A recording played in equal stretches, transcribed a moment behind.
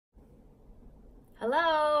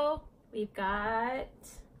Hello, we've got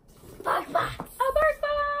Bark box. a bark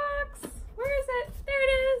box. Where is it? There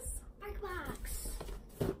it is. Bark box.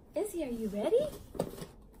 Izzy, are you ready?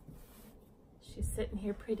 She's sitting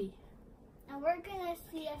here pretty. Now we're gonna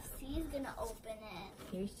see if C's gonna open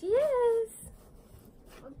it. Here she is.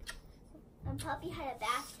 And Puppy had a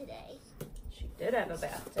bath today. She did have a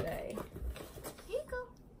bath today. Here you go.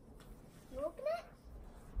 You open it?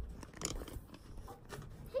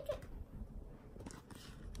 Take it.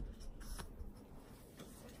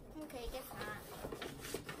 Okay, guess not.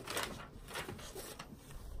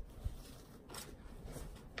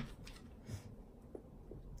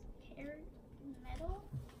 Hair metal?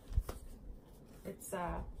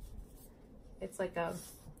 It's like a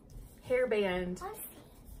hairband, Let's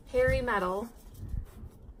see. hairy metal.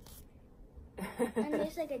 And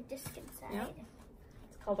there's like a disc inside. Yep.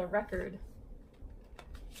 It's called a record.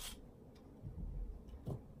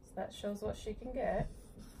 So that shows what she can get.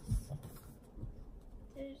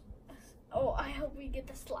 Oh, I hope we get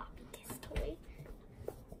the sloppy kiss toy.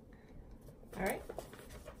 All right.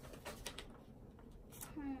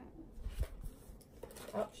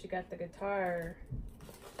 Oh, she got the guitar.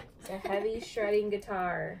 It's a heavy shredding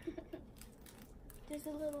guitar. There's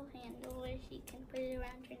a little handle where she can put it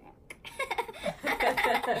around her neck.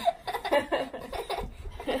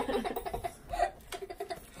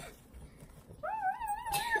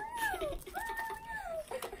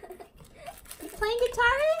 You playing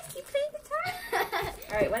guitar, Iz? You playing guitar?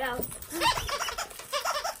 All right, what else?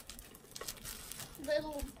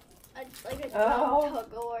 Little, like a Oh. tug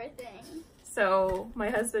of war thing. So my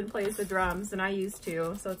husband plays the drums and I used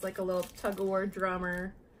to. So it's like a little tug of war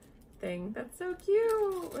drummer thing. That's so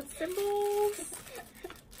cute with cymbals.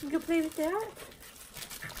 You can play with that.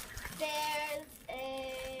 There's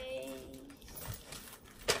a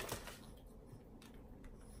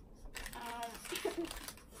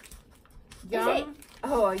Yum.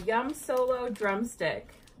 Oh, a Yum Solo drumstick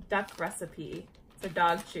duck recipe. It's a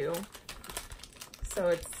dog chew. So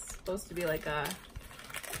it's supposed to be like a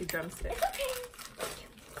drumstick.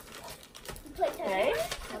 It's okay. Play tug. Okay.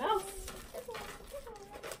 What else?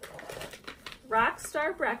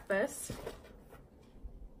 Rockstar breakfast.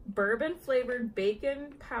 Bourbon flavored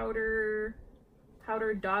bacon powdered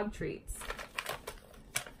dog treats.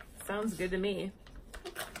 Sounds good to me.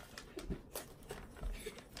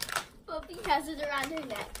 Puppy has it around her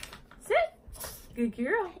neck. Sit. Good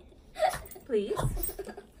girl. Please.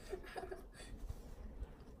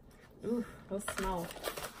 Ooh, those smell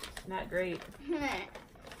not great.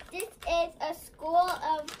 This is a school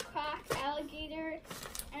of cracked alligator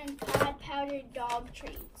and cod powdered dog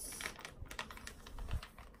treats.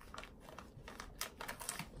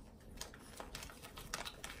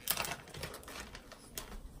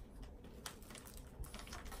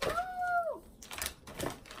 Oh!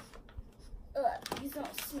 Ugh, these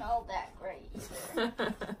don't smell that great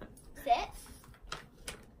either. Sit.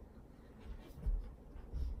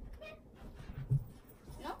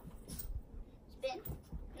 No. Spin.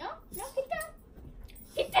 No, get down.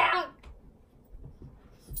 Get down.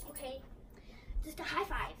 Okay. Just a high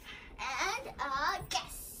five. And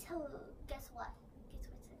guess what? Guess what's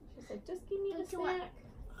in? She said, just give me the Don't you want- snack.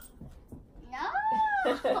 No.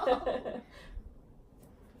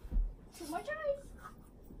 Two more tries.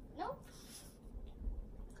 Nope.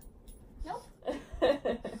 Nope.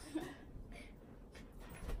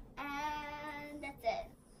 And that's it.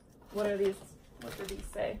 What are these? What do these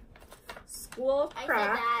say? School of I said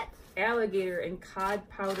crack, that. alligator, and cod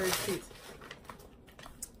powdered treats.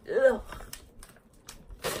 Ugh.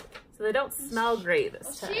 So they don't smell great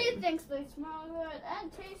this time. She thinks they smell good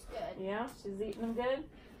and taste good. Yeah, she's eating them good.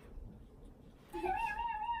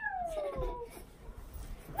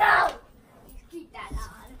 No! Keep that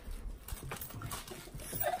on.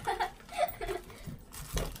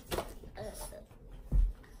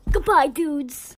 Goodbye, dudes.